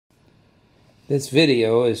This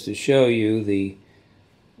video is to show you the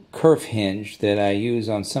kerf hinge that I use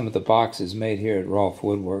on some of the boxes made here at Rolf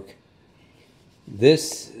Woodwork.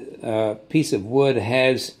 This piece of wood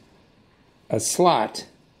has a slot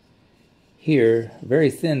here, a very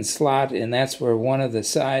thin slot, and that's where one of the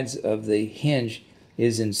sides of the hinge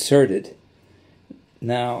is inserted.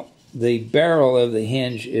 Now, the barrel of the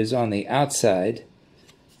hinge is on the outside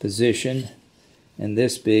position, and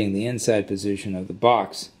this being the inside position of the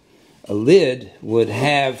box. A lid would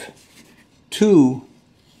have two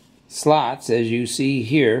slots, as you see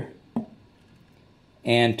here,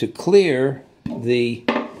 and to clear the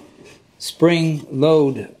spring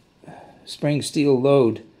steel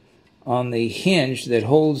load on the hinge that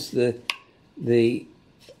holds the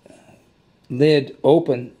lid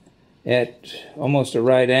open at almost a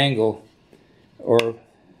right angle, or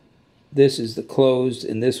this is the closed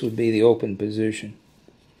and this would be the open position.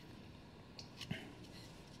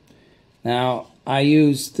 Now, I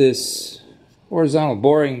use this horizontal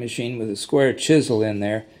boring machine with a square chisel in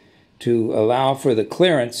there to allow for the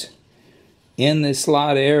clearance in the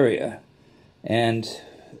slot area, and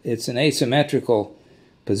it's an asymmetrical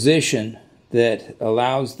position that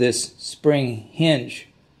allows this spring hinge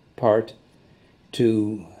part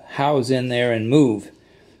to house in there and move.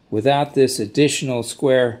 Without this additional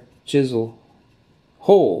square chisel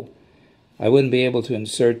hole, I wouldn't be able to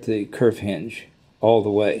insert the kerf hinge all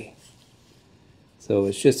the way. So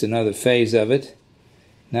it's just another phase of it.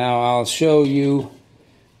 Now I'll show you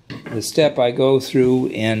the step I go through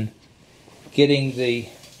in getting the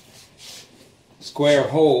square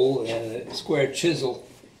hole and the square chisel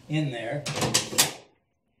in there.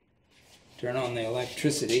 Turn on the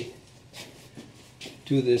electricity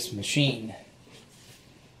to this machine.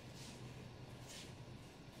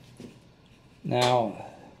 Now,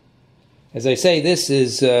 as I say, this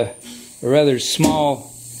is a rather small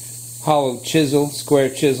hollow chisel, square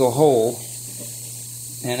chisel hole,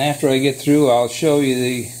 and after I get through I'll show you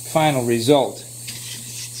the final result.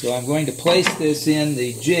 So I'm going to place this in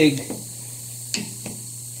the jig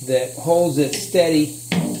that holds it steady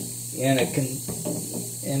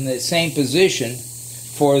in the same position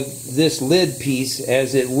for this lid piece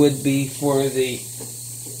as it would be for the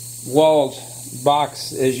walled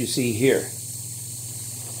box as you see here.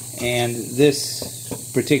 And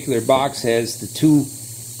this particular box has the two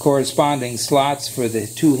corresponding slots for the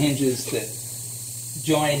two hinges that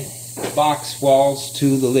join the box walls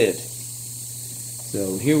to the lid.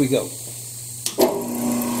 So here we go.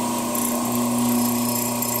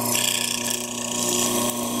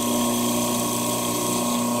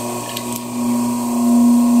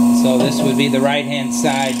 So this would be the right hand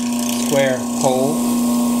side square hole.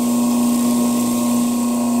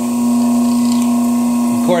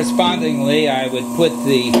 And correspondingly, I would put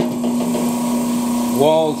the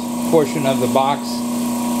walled portion of the box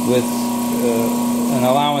with an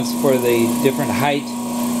allowance for the different height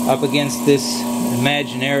up against this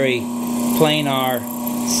imaginary planar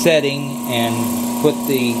setting and put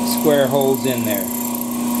the square holes in there.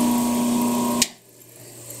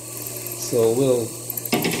 So we'll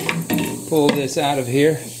pull this out of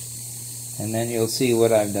here and then you'll see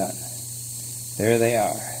what I've done. There they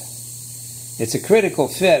are. It's a critical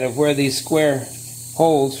fit of where these square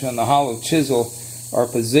holes from the hollow chisel are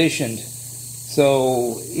positioned,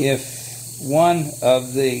 so if one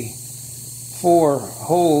of the four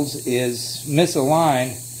holes is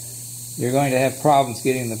misaligned, you're going to have problems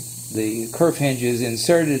getting the kerf hinges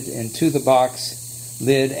inserted into the box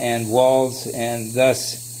lid and walls, and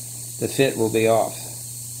thus the fit will be off.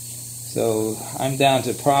 So I'm down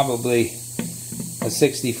to probably a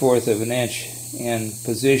 1/64 of an inch in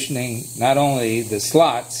positioning not only the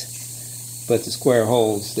slots but the square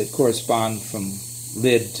holes that correspond from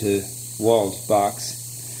lid to walled box.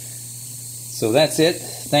 So that's it.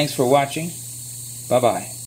 Thanks for watching. Bye-bye.